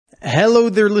Hello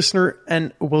there, listener,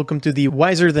 and welcome to the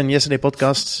Wiser Than Yesterday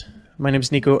podcast. My name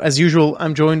is Nico. As usual,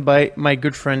 I'm joined by my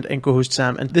good friend and co-host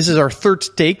Sam, and this is our third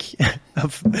take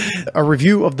of a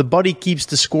review of The Body Keeps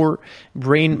the Score,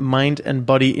 Brain, Mind, and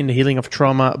Body in the Healing of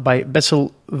Trauma by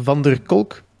Bessel van der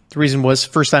Kolk. The reason was,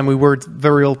 first time we weren't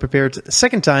very well prepared.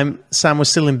 Second time, Sam was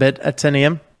still in bed at 10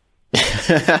 a.m.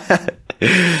 I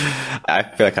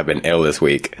feel like I've been ill this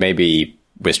week. Maybe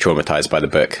was traumatized by the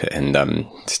book and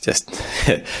it's just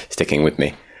sticking with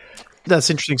me. That's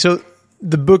interesting. So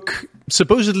the book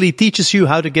supposedly teaches you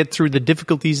how to get through the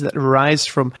difficulties that arise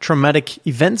from traumatic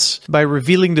events by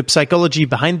revealing the psychology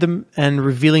behind them and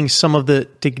revealing some of the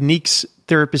techniques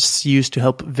therapists use to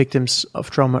help victims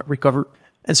of trauma recover.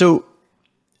 And so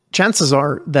chances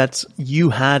are that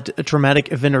you had a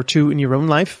traumatic event or two in your own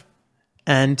life,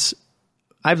 and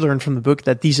I've learned from the book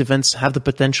that these events have the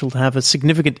potential to have a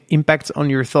significant impact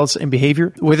on your thoughts and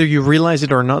behavior, whether you realize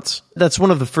it or not. That's one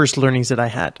of the first learnings that I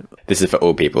had. This is for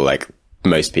all people. Like,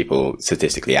 most people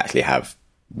statistically actually have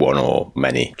one or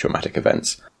many traumatic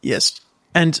events. Yes.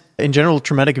 And in general,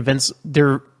 traumatic events,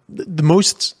 they're the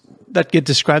most that get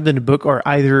described in the book are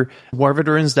either war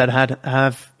veterans that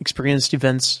have experienced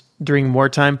events during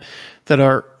wartime that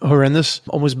are horrendous,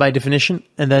 almost by definition,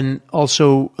 and then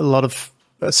also a lot of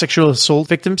sexual assault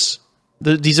victims.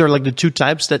 These are like the two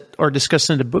types that are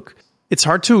discussed in the book. It's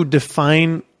hard to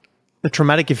define a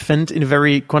traumatic event in a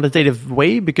very quantitative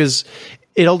way because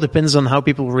it all depends on how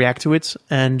people react to it.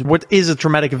 And what is a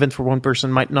traumatic event for one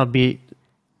person might not be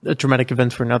a traumatic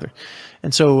event for another.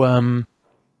 And so,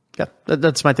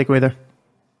 that's my takeaway there.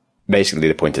 Basically,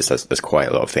 the point is there's quite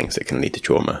a lot of things that can lead to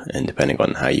trauma. And depending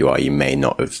on how you are, you may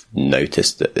not have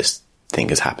noticed that this thing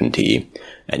has happened to you.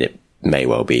 And it may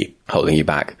well be holding you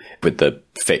back. With the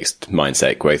fixed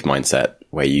mindset, growth mindset,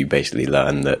 where you basically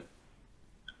learn that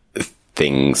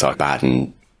things are bad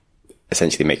and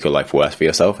essentially make your life worse for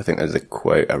yourself. I think there's a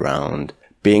quote around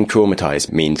being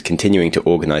traumatized means continuing to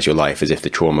organize your life as if the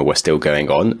trauma were still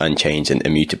going on, unchanged and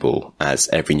immutable, as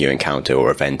every new encounter or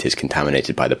event is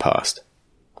contaminated by the past.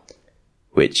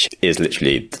 Which is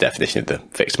literally the definition of the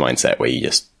fixed mindset, where you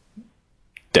just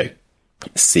don't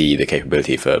see the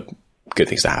capability for good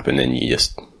things to happen, and you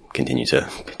just continue to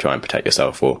try and protect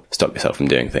yourself or stop yourself from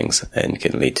doing things, and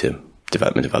can lead to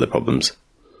development of other problems.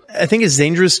 I think it's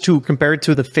dangerous to compare it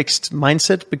to the fixed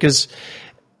mindset, because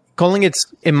calling it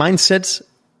a mindset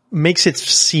makes it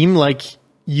seem like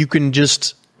you can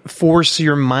just force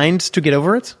your mind to get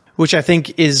over it, which I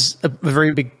think is a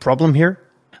very big problem here.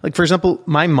 Like, for example,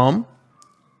 my mom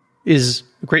is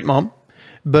a great mom,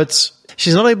 but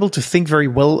she's not able to think very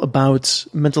well about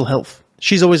mental health.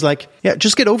 She's always like, yeah,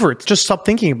 just get over it. Just stop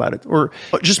thinking about it, or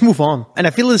just move on. And I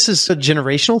feel this is a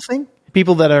generational thing.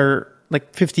 People that are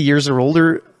like 50 years or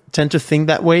older tend to think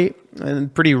that way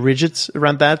and pretty rigid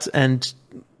around that. And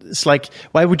it's like,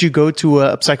 why would you go to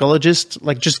a psychologist?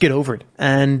 Like, just get over it.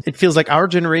 And it feels like our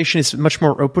generation is much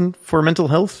more open for mental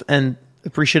health and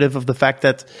appreciative of the fact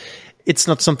that it's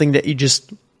not something that you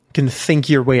just can think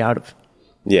your way out of.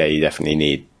 Yeah, you definitely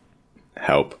need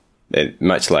help.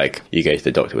 Much like you go to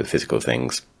the doctor with physical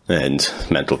things, and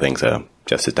mental things are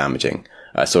just as damaging.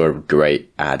 I saw a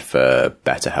great ad for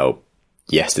BetterHelp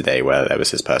yesterday where there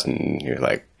was this person who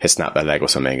had snapped their leg or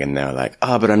something, and they were like,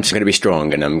 but I'm just going to be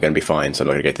strong and I'm going to be fine, so I'm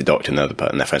not going to go to the doctor. And the other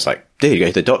person, their friend's like, dude, go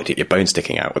to the doctor, your bone's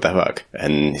sticking out, what the fuck?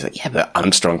 And he's like, yeah, but I'm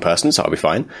a strong person, so I'll be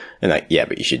fine. And like, yeah,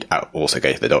 but you should also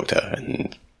go to the doctor.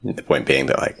 And the point being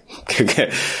that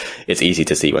it's easy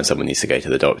to see when someone needs to go to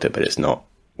the doctor, but it's not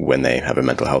when they have a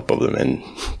mental health problem, and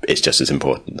it's just as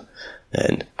important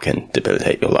and can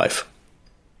debilitate your life.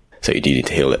 So you do need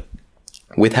to heal it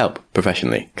with help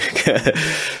professionally.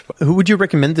 Who would you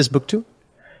recommend this book to?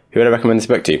 Who would I recommend this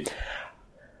book to?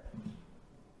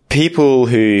 People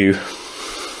who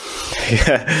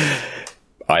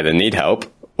either need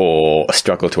help or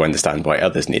struggle to understand why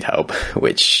others need help,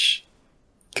 which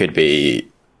could be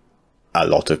a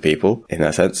lot of people in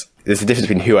that sense. There's a difference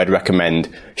between who I'd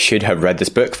recommend should have read this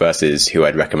book versus who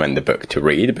I'd recommend the book to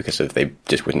read, because if they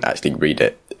just wouldn't actually read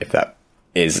it, if that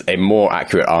is a more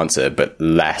accurate answer, but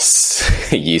less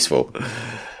useful,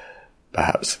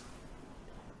 perhaps.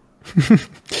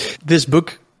 This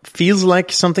book feels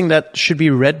like something that should be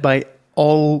read by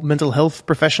all mental health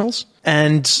professionals.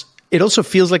 And it also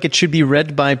feels like it should be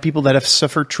read by people that have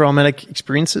suffered traumatic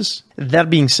experiences. That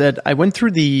being said, I went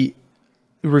through the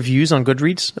reviews on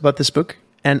Goodreads about this book,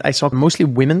 and I saw mostly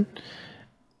women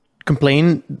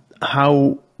complain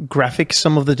how graphic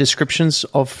some of the descriptions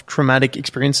of traumatic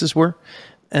experiences were,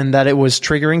 and that it was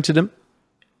triggering to them.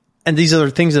 And these are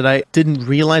things that I didn't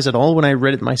realize at all when I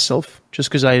read it myself, just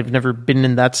because I've never been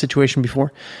in that situation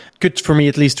before. Good for me,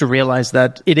 at least, to realize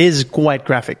that it is quite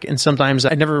graphic. And sometimes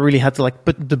I never really had to like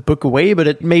put the book away, but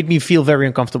it made me feel very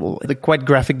uncomfortable. The quite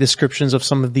graphic descriptions of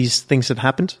some of these things that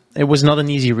happened. It was not an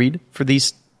easy read for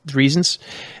these reasons.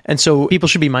 And so people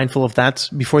should be mindful of that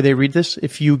before they read this.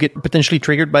 If you get potentially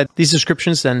triggered by these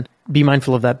descriptions, then be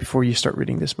mindful of that before you start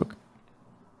reading this book.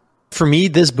 For me,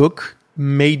 this book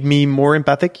made me more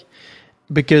empathic,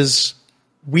 because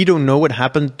we don't know what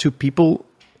happened to people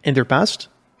in their past,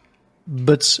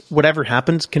 but whatever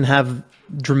happened can have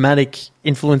dramatic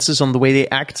influences on the way they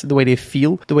act, the way they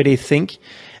feel, the way they think.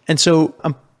 And so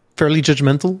I'm fairly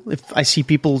judgmental. If I see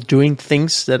people doing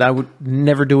things that I would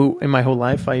never do in my whole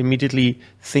life, I immediately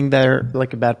think they're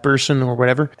like a bad person or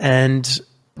whatever. And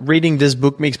reading this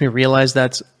book makes me realize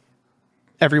that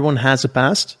everyone has a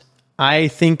past. I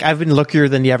think I've been luckier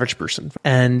than the average person.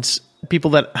 And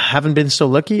people that haven't been so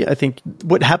lucky, I think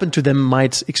what happened to them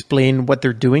might explain what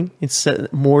they're doing. It's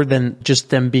more than just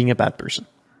them being a bad person.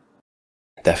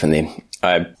 Definitely.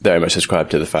 I very much subscribe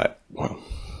to the fact, well,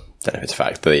 I don't know if it's a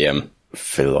fact, the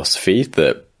philosophy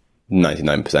that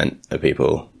 99% of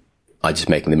people are just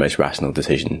making the most rational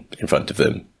decision in front of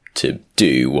them to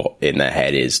do what in their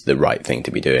head is the right thing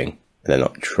to be doing. They're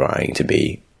not trying to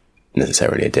be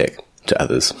necessarily a dick to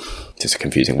others. It's just a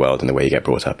confusing world, and the way you get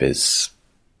brought up puts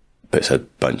a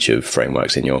bunch of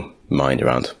frameworks in your mind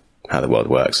around how the world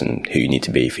works and who you need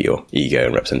to be for your ego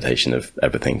and representation of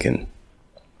everything and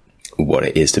what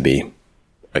it is to be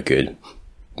a good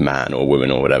man or woman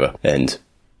or whatever, and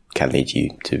can lead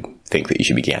you to think that you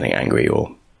should be getting angry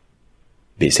or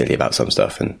be silly about some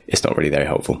stuff, and it's not really very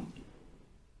helpful.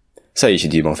 So you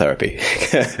should do more therapy.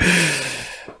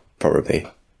 Probably.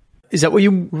 Is that what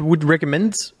you would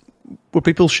recommend what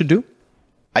people should do?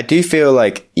 I do feel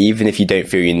like even if you don't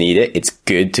feel you need it, it's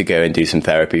good to go and do some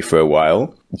therapy for a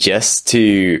while, just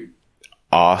to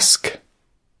ask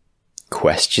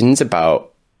questions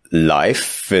about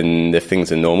life and if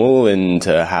things are normal, and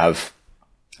to have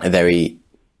a very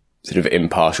sort of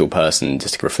impartial person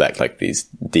just to reflect like these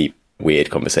deep, weird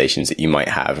conversations that you might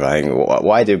have. Like,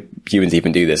 why do humans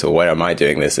even do this? Or why am I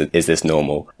doing this? Is this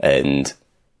normal? And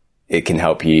it can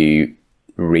help you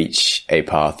reach a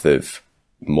path of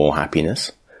more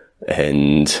happiness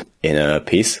and inner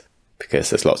peace, because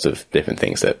there's lots of different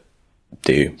things that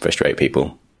do frustrate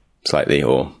people slightly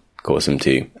or cause them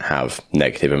to have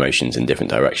negative emotions in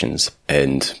different directions.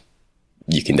 And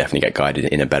you can definitely get guided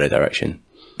in a better direction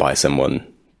by someone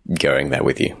going there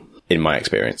with you, in my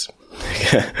experience.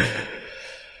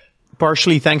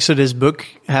 Partially thanks to this book,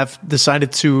 I have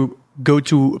decided to go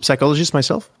to a psychologist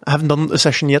myself. I haven't done a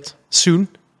session yet, soon.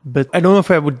 But I don't know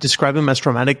if I would describe them as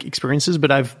traumatic experiences,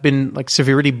 but I've been like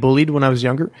severely bullied when I was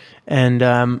younger. And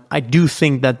I do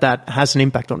think that has an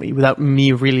impact on me without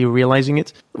me really realizing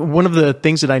it. One of the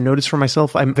things that I noticed for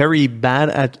myself, I'm very bad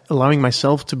at allowing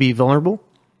myself to be vulnerable.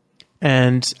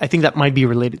 And I think that might be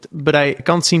related, but I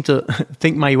can't seem to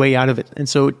think my way out of it. And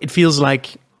so it feels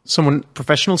like someone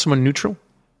professional, someone neutral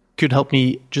could help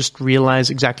me just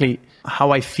realize exactly how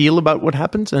I feel about what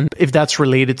happened. And if that's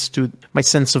related to my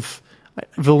sense of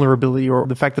vulnerability or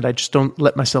the fact that I just don't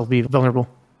let myself be vulnerable.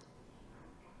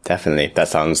 Definitely. That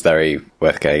sounds very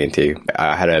worth going into.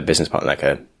 I had a business partner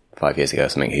like 5 years ago or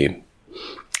something who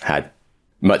had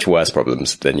much worse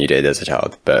problems than you did as a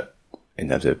child. But in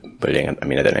terms of bullying, I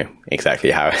mean, I don't know exactly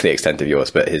how the extent of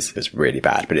yours, but his was really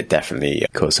bad. But it definitely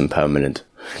caused some permanent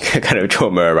kind of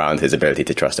trauma around his ability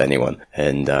to trust anyone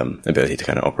and ability to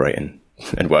kind of operate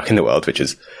and work in the world, which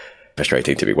is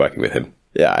frustrating to be working with him.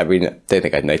 Yeah, I mean, I don't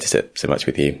think I'd notice it so much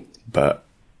with you, but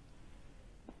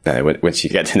once you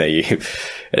get to know you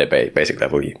at a basic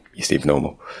level, you seem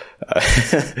normal.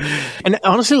 And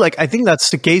honestly, like, I think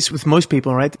that's the case with most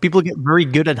people, right? People get very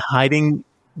good at hiding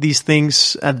these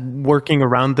things and working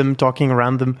around them, talking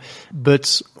around them.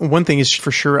 But one thing is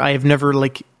for sure, I have never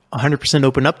like 100%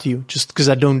 opened up to you just because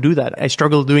I don't do that. I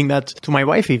struggle doing that to my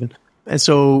wife even. And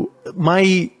so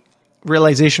my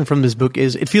realization from this book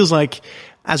is it feels like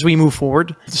as we move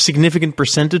forward, a significant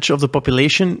percentage of the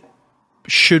population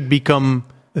should become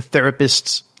a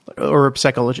therapist or a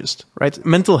psychologist, right?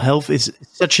 Mental health is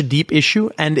such a deep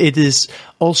issue, and it is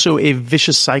also a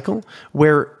vicious cycle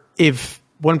where if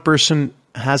one person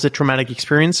has a traumatic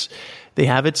experience, they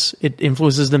have it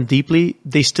influences them deeply.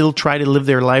 They still try to live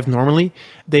their life normally.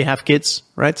 They have kids,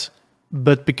 right?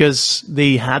 But because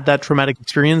they had that traumatic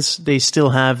experience, they still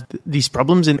have these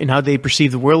problems in how they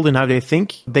perceive the world and how they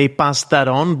think. They pass that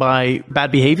on by bad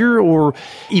behavior, or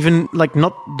even like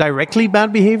not directly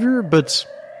bad behavior, but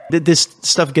this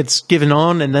stuff gets given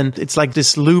on, and then it's like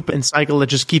this loop and cycle that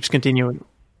just keeps continuing.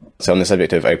 So on the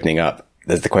subject of opening up,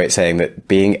 there's the quote saying that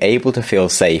being able to feel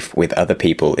safe with other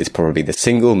people is probably the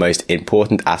single most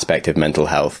important aspect of mental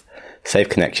health. Safe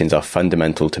connections are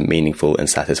fundamental to meaningful and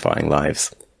satisfying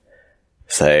lives.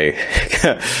 So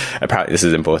apparently this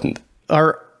is important.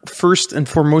 Our first and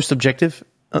foremost objective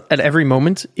at every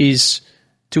moment is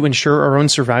to ensure our own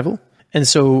survival. And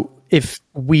so if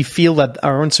we feel that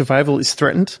our own survival is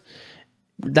threatened,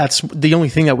 that's the only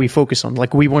thing that we focus on.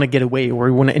 Like, we want to get away, or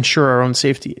we want to ensure our own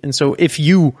safety. And so if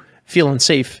you feel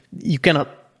unsafe, you cannot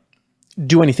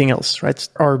do anything else, right?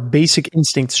 Our basic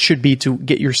instincts should be to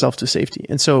get yourself to safety.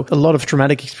 And so a lot of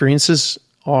traumatic experiences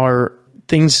are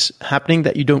things happening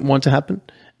that you don't want to happen,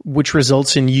 which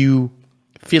results in you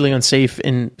feeling unsafe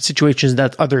in situations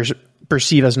that others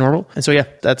perceive as normal. And so, yeah,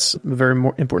 that's a very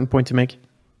important point to make.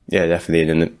 Yeah,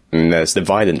 definitely. And there's the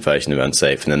violent version of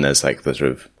unsafe, and then there's like the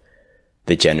sort of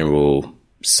the general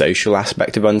social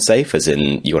aspect of unsafe, as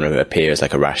in you want to appear as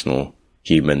like a rational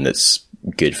human that's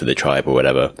good for the tribe or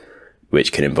whatever,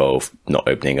 which can involve not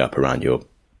opening up around your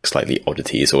slightly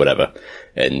oddities or whatever,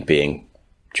 and being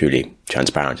truly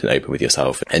transparent and open with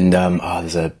yourself. And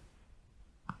there's a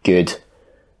good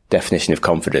definition of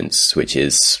confidence, which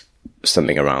is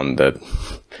something around the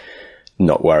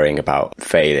not worrying about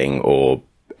failing or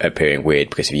appearing weird,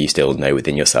 because if you still know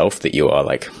within yourself that you are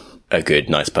like a good,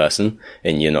 nice person,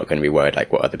 and you're not going to be worried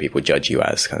like what other people judge you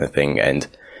as, kind of thing. And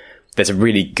there's a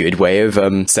really good way of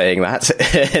saying that.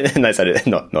 And I said it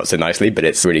not so nicely, but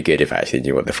it's really good if I actually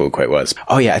knew what the full quote was.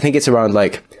 Oh yeah, I think it's around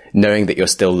like knowing that you're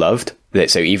still loved.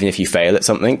 So even if you fail at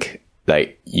something,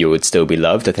 like you would still be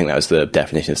loved. I think that was the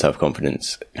definition of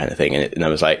self-confidence kind of thing. And I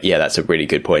was like, yeah, that's a really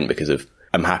good point, because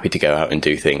I'm happy to go out and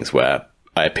do things where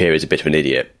I appear as a bit of an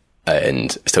idiot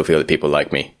and still feel that people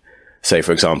like me. So,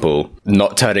 for example,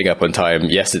 not turning up on time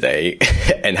yesterday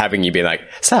and having you be like,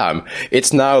 Sam,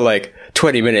 it's now like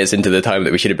 20 minutes into the time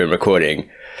that we should have been recording.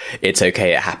 It's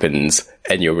okay. It happens.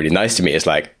 And you're really nice to me. It's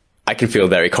like, I can feel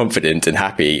very confident and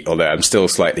happy, although I'm still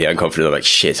slightly unconfident. I'm like,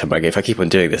 shit, I'm like, if I keep on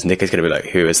doing this, Nick is going to be like,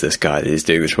 who is this guy that he's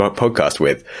doing this podcast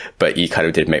with? But you kind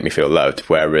of did make me feel loved.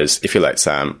 Whereas if you're like,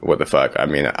 Sam, what the fuck? I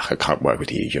mean, I can't work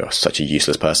with you. You're such a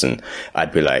useless person.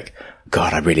 I'd be like,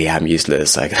 God, I really am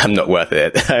useless. Like, I'm not worth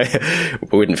it. I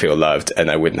wouldn't feel loved, and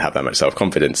I wouldn't have that much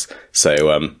self-confidence.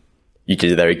 So, you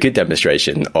did a very good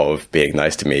demonstration of being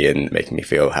nice to me and making me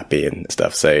feel happy and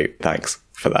stuff. So thanks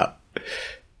for that.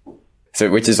 So,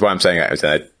 which is why I'm saying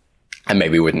that I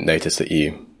maybe wouldn't notice that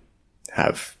you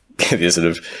have these sort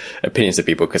of opinions of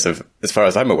people, because of, as far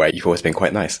as I'm aware, you've always been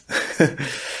quite nice.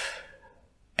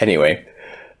 Anyway,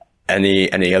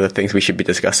 any other things we should be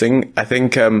discussing? I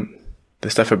think, the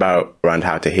stuff around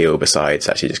how to heal besides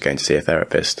actually just going to see a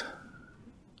therapist.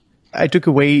 I took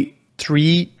away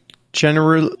 3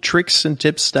 general tricks and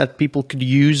tips that people could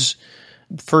use.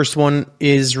 The first one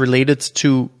is related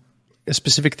to a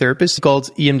specific therapist called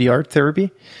EMDR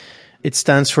therapy. It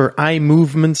stands for eye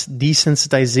movement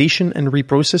desensitization and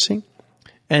reprocessing.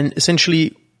 And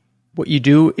essentially what you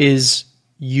do is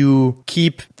you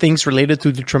keep things related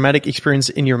to the traumatic experience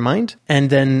in your mind,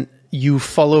 and then you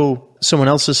follow someone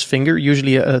else's finger,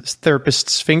 usually a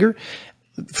therapist's finger,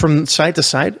 from side to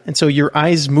side. And so your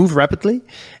eyes move rapidly.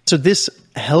 So this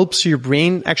helps your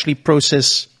brain actually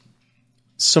process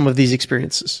some of these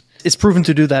experiences. It's proven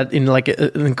to do that in like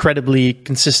an incredibly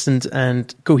consistent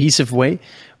and cohesive way,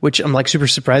 which I'm like super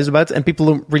surprised about. And people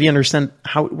don't really understand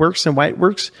how it works and why it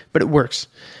works, but it works.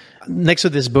 Next to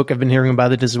this book, I've been hearing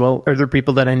about it as well. Other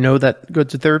people that I know that go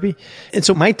to therapy. And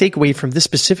so my takeaway from this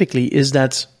specifically is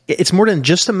that it's more than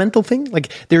just a mental thing.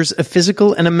 Like, there's a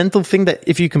physical and a mental thing that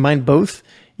if you combine both,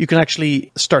 you can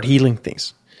actually start healing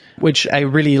things, which I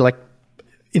really like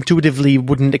intuitively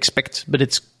wouldn't expect. But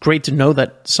it's great to know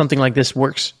that something like this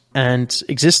works and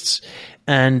exists.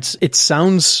 And it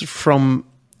sounds, from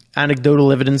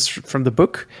anecdotal evidence from the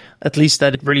book, at least,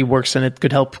 that it really works and it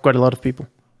could help quite a lot of people.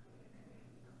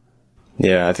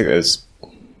 Yeah, I think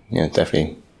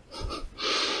definitely.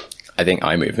 I think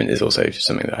eye movement is also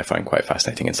something that I find quite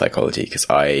fascinating in psychology, because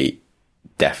I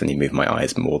definitely move my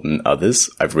eyes more than others.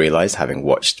 I've realized, having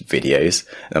watched videos,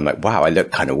 and I'm like, wow, I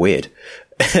look kind of weird.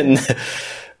 And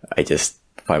I just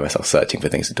find myself searching for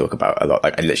things to talk about a lot.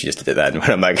 Like, I literally just did it then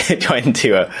when I'm like trying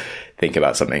to think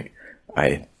about something.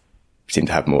 I seem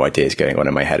to have more ideas going on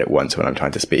in my head at once when I'm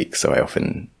trying to speak. So I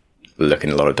often look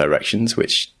in a lot of directions,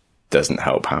 which doesn't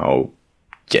help how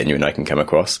genuine I can come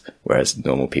across, whereas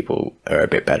normal people are a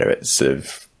bit better at sort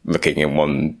of looking in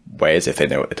one way as if they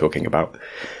know what they're talking about.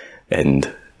 And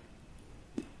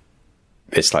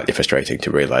it's slightly frustrating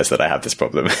to realize that I have this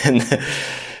problem.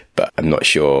 But I'm not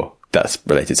sure that's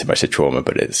related so much to trauma,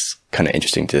 but it's kind of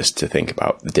interesting just to think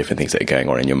about the different things that are going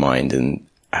on in your mind and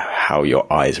how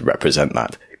your eyes represent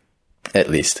that, at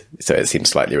least. So it seems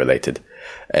slightly related,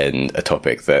 and a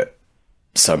topic that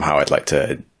somehow I'd like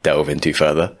to delve into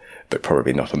further, but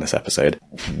probably not on this episode.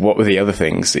 What were the other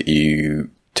things that you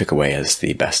took away as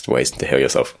the best ways to heal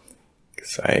yourself?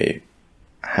 Because I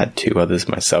had 2 others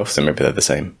myself, so maybe they're the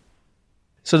same.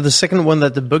 So the second one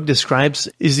that the book describes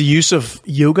is the use of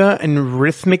yoga and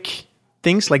rhythmic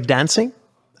things like dancing.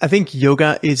 I think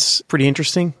yoga is pretty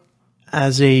interesting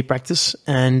as a practice,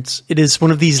 and it is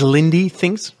one of these Lindy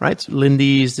things, right?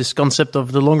 Lindy is this concept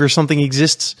of the longer something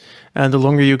exists, and the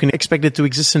longer you can expect it to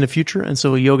exist in the future. And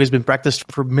so yoga has been practiced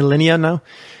for millennia now.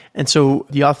 And so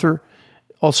the author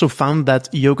also found that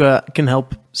yoga can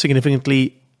help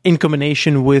significantly in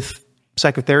combination with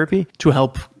psychotherapy to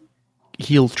help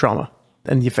heal trauma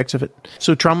and the effects of it.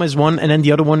 So trauma is one, and then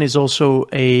the other one is also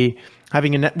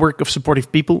having a network of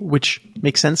supportive people, which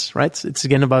makes sense, right? It's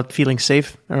again about feeling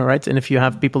safe, all right? And if you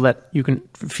have people that you can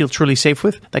feel truly safe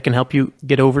with, that can help you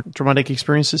get over traumatic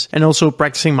experiences. And also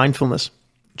practicing mindfulness.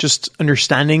 Just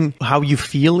understanding how you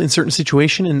feel in certain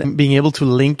situations and being able to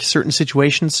link certain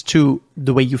situations to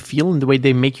the way you feel and the way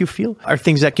they make you feel are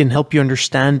things that can help you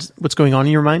understand what's going on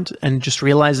in your mind, and just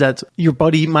realize that your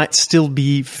body might still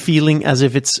be feeling as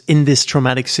if it's in this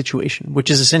traumatic situation, which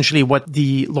is essentially what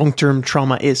the long-term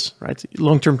trauma is, right?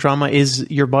 Long-term trauma is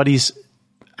your body's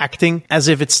acting as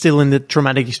if it's still in the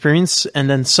traumatic experience, and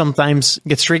then sometimes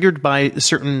gets triggered by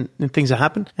certain things that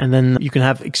happen. And then you can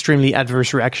have extremely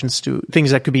adverse reactions to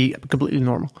things that could be completely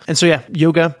normal. And so, yeah,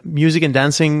 yoga, music and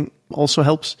dancing also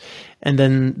helps. And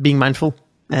then being mindful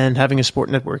and having a support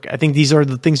network. I think these are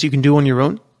the things you can do on your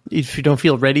own if you don't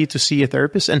feel ready to see a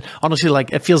therapist. And honestly,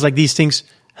 like, it feels like these things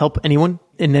help anyone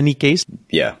in any case.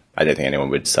 Yeah, I don't think anyone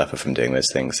would suffer from doing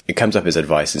those things. It comes up as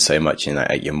advice in so much in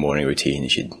like your morning routine. You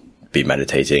should be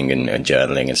meditating and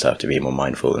journaling and stuff to be more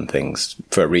mindful and things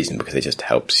for a reason, because it just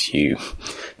helps you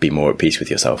be more at peace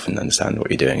with yourself and understand what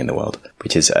you're doing in the world,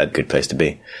 which is a good place to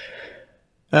be.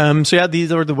 So yeah,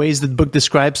 these are the ways that the book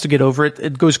describes to get over it.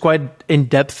 It goes quite in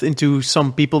depth into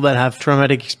some people that have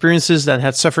traumatic experiences that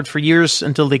had suffered for years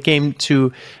until they came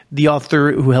to the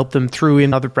author who helped them through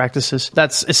in other practices.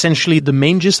 That's essentially the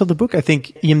main gist of the book. I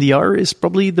think EMDR is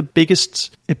probably the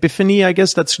biggest epiphany, I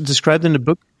guess, that's described in the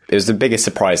book. It was the biggest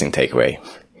surprising takeaway,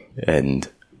 and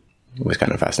it was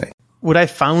kind of fascinating. What I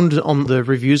found on the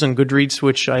reviews on Goodreads,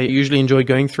 which I usually enjoy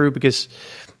going through because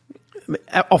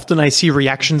often I see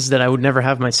reactions that I would never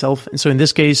have myself. And so in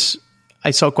this case,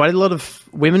 I saw quite a lot of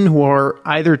women who are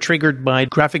either triggered by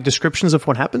graphic descriptions of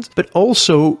what happened, but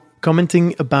also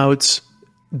commenting about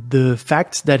the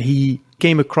fact that he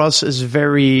came across as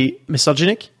very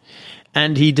misogynic.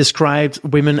 And he described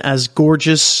women as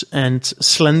gorgeous and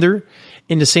slender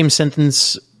in the same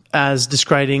sentence as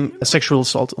describing a sexual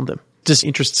assault on them. This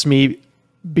interests me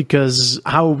because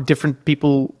how different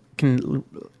people can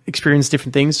experience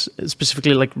different things,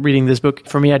 specifically like reading this book.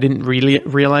 For me, I didn't really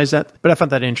realize that, but I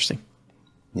found that interesting.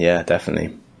 Yeah,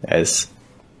 definitely. It's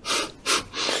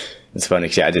funny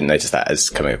because I didn't notice that as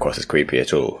coming across as creepy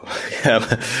at all.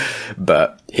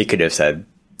 But he could have said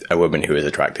a woman who is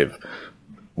attractive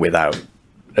without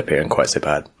appearing quite so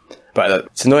bad. But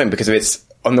it's annoying because it's,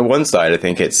 on the one side, I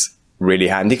think it's really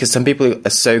handy because some people are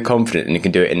so confident and you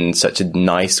can do it in such a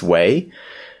nice way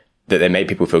that they make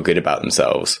people feel good about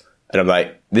themselves. And I'm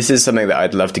like, this is something that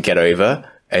I'd love to get over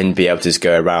and be able to just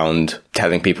go around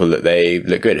telling people that they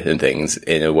look good and things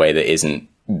in a way that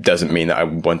doesn't mean that I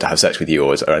want to have sex with you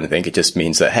or anything. It just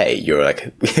means that, hey, you're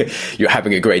like, you're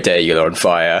having a great day, you're on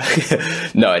fire.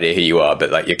 No idea who you are,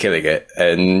 but like you're killing it.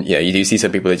 And you know, you do see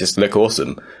some people that just look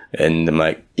awesome. And I'm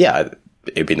like, yeah,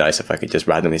 it'd be nice if I could just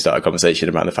randomly start a conversation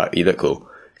around the fact that you look cool,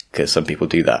 because some people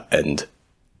do that and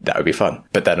that would be fun.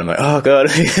 But then I'm like, oh God,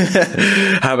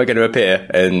 how am I going to appear?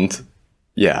 And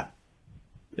yeah,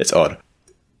 it's odd.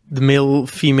 The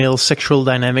male-female sexual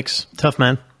dynamics. Tough,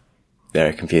 man.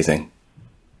 Very confusing.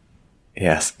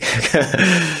 Yes.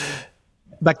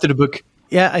 Back to the book.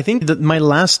 Yeah, I think that my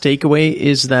last takeaway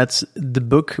is that the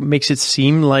book makes it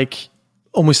seem like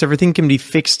almost everything can be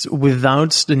fixed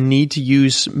without the need to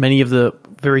use many of the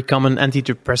very common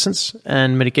antidepressants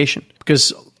and medication.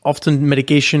 Because often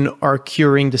medication are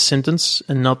curing the symptoms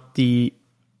and not the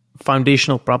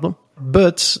foundational problem.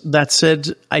 But that said,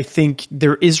 I think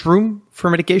there is room for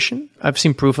medication. I've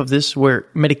seen proof of this where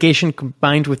medication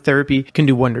combined with therapy can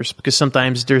do wonders, because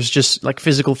sometimes there's just like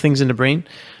physical things in the brain,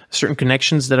 certain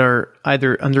connections that are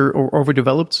either under or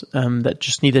overdeveloped that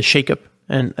just need a shakeup.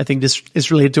 And I think this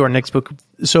is related to our next book.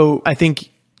 So I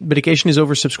think medication is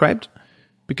oversubscribed.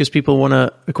 because people want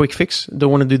a quick fix,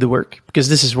 don't want to do the work, because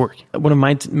this is work. One of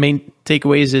my main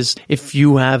takeaways is if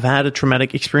you have had a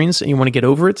traumatic experience and you want to get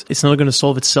over it, it's not going to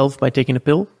solve itself by taking a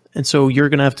pill. And so you're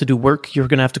going to have to do work. You're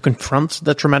going to have to confront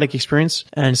that traumatic experience,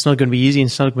 and it's not going to be easy. And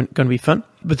it's not going to be fun.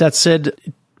 But that said,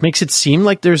 it makes it seem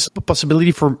like there's a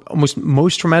possibility for almost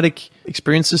most traumatic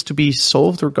experiences to be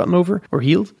solved or gotten over or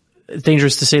healed. It's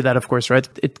dangerous to say that, of course, right?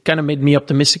 It kind of made me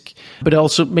optimistic, but it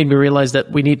also made me realize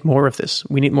that we need more of this.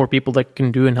 We need more people that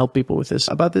can do and help people with this,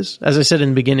 about this. As I said in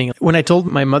the beginning, when I told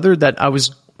my mother that I was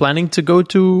planning to go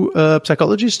to a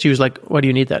psychologist, she was like, why do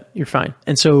you need that? You're fine.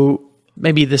 And so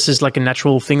maybe this is like a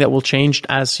natural thing that will change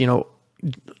as,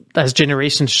 as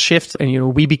generations shift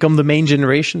and, we become the main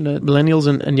generation, millennials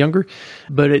and younger.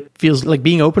 But it feels like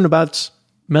being open about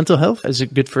mental health is a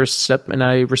good first step. And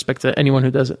I respect anyone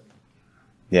who does it.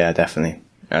 Yeah, definitely.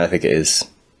 And I think it is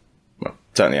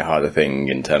certainly a harder thing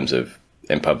in terms of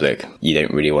in public. You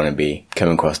don't really want to be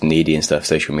coming across needy and stuff.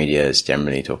 Social media is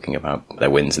generally talking about their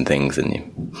wins and things.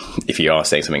 And if you are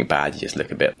saying something bad, you just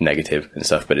look a bit negative and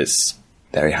stuff. But it's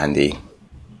very handy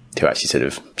to actually sort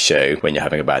of show when you're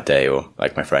having a bad day. Or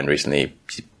like my friend recently,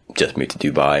 she just moved to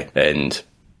Dubai, and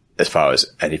as far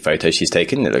as any photos she's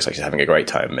taken, it looks like she's having a great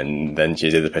time. And then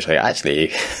she did the picture like,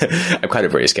 actually, I'm kind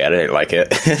of really scared. I don't like it.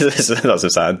 There's lots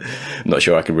of sand. I'm not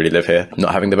sure I can really live here. I'm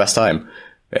not having the best time.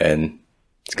 And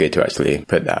it's good to actually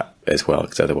put that as well,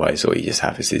 because otherwise all you just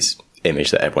have is this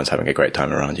image that everyone's having a great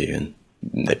time around you, and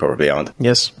they probably aren't.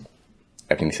 Yes.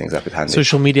 Opening these things up is handy.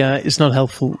 Social media is not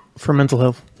helpful for mental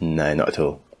health. No, not at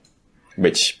all.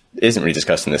 Which isn't really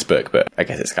discussed in this book, but I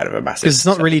guess it's kind of a massive... Because it's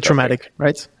not really traumatic,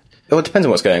 right? Well, it depends on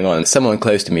what's going on. Someone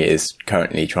close to me is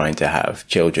currently trying to have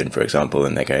children, for example,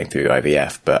 and they're going through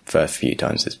IVF, but first few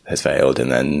times has failed. And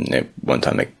then one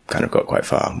time they kind of got quite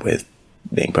far with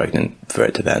being pregnant for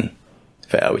it to then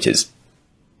fail, which is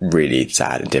really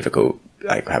sad and difficult,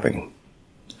 like having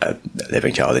a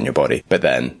living child in your body. But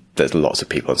then there's lots of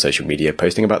people on social media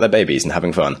posting about their babies and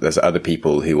having fun. There's other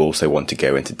people who also want to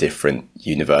go into different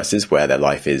universes where their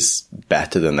life is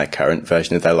better than their current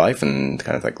version of their life, and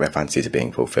kind of like their fantasies are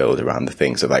being fulfilled around the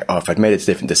things of like, oh, if I'd made a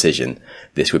different decision,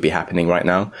 this would be happening right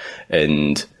now.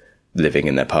 And living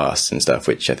in their past and stuff,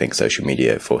 which I think social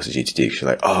media forces you to do. You're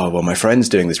like, oh, well, my friend's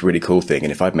doing this really cool thing,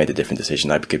 and if I'd made a different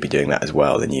decision, I could be doing that as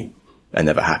well. And you are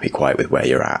never happy quite with where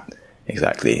you're at.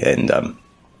 Exactly. And,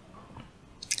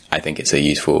 I think it's a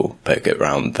useful poke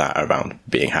around that, around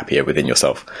being happier within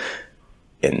yourself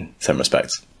in some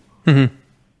respects. Mm-hmm.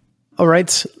 All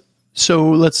right.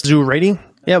 So let's do a rating.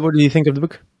 Yeah. What do you think of the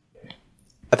book?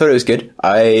 I thought it was good.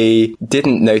 I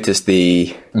didn't notice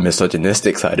the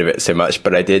misogynistic side of it so much,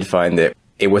 but I did find that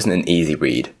it wasn't an easy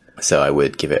read. So I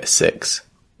would give it a 6.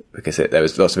 Because there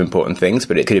was lots of important things,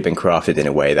 but it could have been crafted in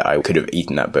a way that I could have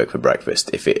eaten that book for breakfast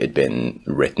if it had been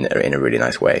written in a really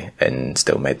nice way and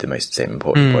still made the same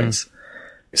important points.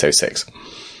 So 6.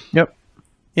 Yep.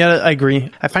 Yeah, I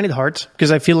agree. I find it hard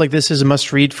because I feel like this is a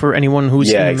must read for anyone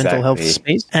who's in the mental health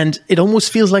space. And it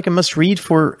almost feels like a must read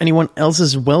for anyone else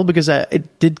as well, because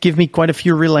it did give me quite a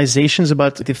few realizations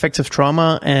about the effects of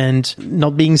trauma and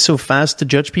not being so fast to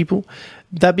judge people.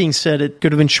 That being said, it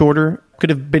could have been shorter, could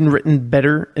have been written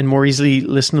better and more easily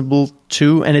listenable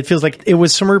too. And it feels like it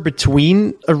was somewhere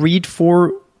between a read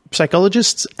for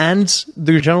psychologists and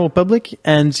the general public.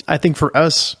 And I think for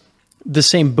us, the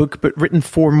same book, but written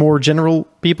for more general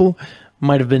people,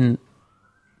 might have been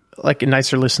like a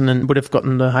nicer listen and would have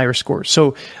gotten a higher score.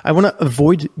 So I want to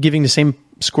avoid giving the same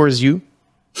score as you.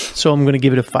 So I'm going to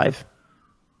give it a 5.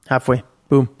 Halfway.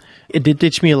 Boom. It did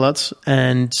teach me a lot,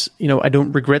 and I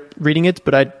don't regret reading it,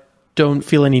 but I don't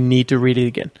feel any need to read it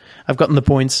again. I've gotten the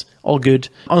points, all good.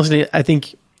 Honestly, I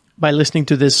think by listening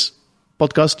to this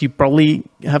podcast, you probably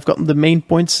have gotten the main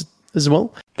points as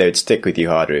well. They would stick with you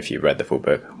harder if you read the full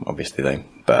book, obviously, though.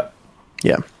 But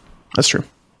yeah, that's true.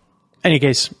 Any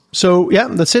case, so yeah,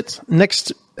 that's it.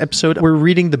 Next episode, we're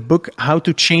reading the book How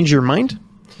to Change Your Mind.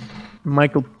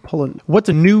 Michael Pollan. What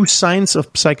the new science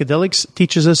of psychedelics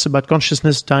teaches us about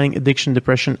consciousness, dying, addiction,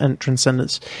 depression, and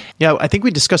transcendence. Yeah, I think we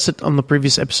discussed it on the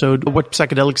previous episode, what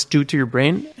psychedelics do to your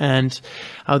brain and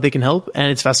how they can help.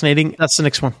 And it's fascinating. That's the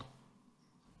next one.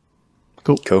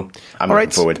 Cool. I'm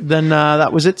looking forward. Then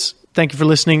that was it. Thank you for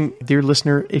listening. Dear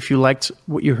listener, if you liked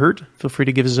what you heard, feel free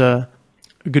to give us a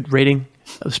good rating.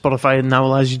 Spotify now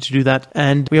allows you to do that.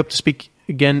 And we hope to speak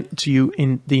again to you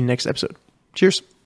in the next episode. Cheers.